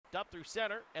Whipped up through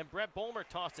center, and Brett Bulmer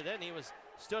tossed it in. He was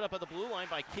stood up at the blue line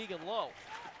by Keegan Lowe.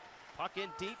 Puck in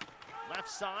deep, left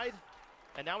side,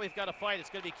 and now we've got a fight. It's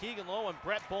going to be Keegan Lowe and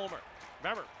Brett Bulmer.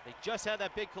 Remember, they just had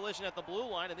that big collision at the blue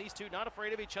line, and these two not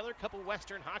afraid of each other. A couple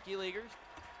Western hockey leaguers.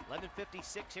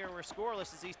 11:56 here, we're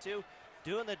scoreless as these two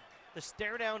doing the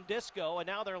stare down disco, and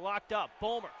now they're locked up.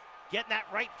 Bulmer getting that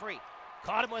right free.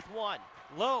 Caught him with one.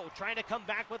 Lowe trying to come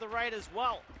back with the right as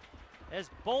well. As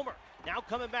Bulmer now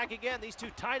coming back again. These two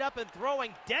tied up and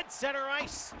throwing dead center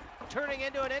ice. Turning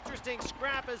into an interesting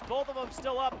scrap as both of them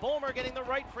still up. Bulmer getting the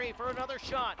right free for another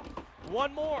shot.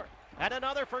 One more. And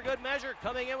another for good measure,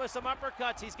 coming in with some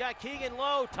uppercuts. He's got Keegan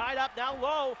Lowe tied up. Now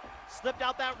Lowe slipped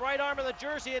out that right arm of the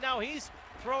jersey, and now he's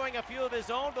throwing a few of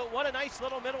his own. But what a nice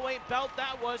little middleweight belt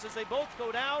that was as they both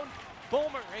go down.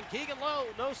 Bulmer and Keegan Lowe,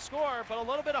 no score, but a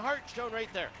little bit of heart shown right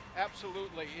there.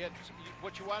 Absolutely.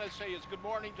 What you want to say is good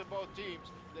morning to both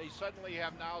teams. They suddenly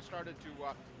have now started to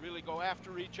really go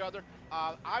after each other.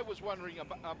 I was wondering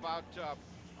about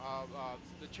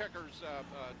the checkers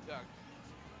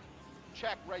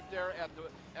check right there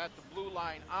at the blue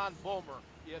line on Bulmer.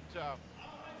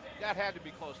 That had to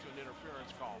be close to an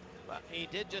interference call. He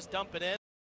did just dump it in.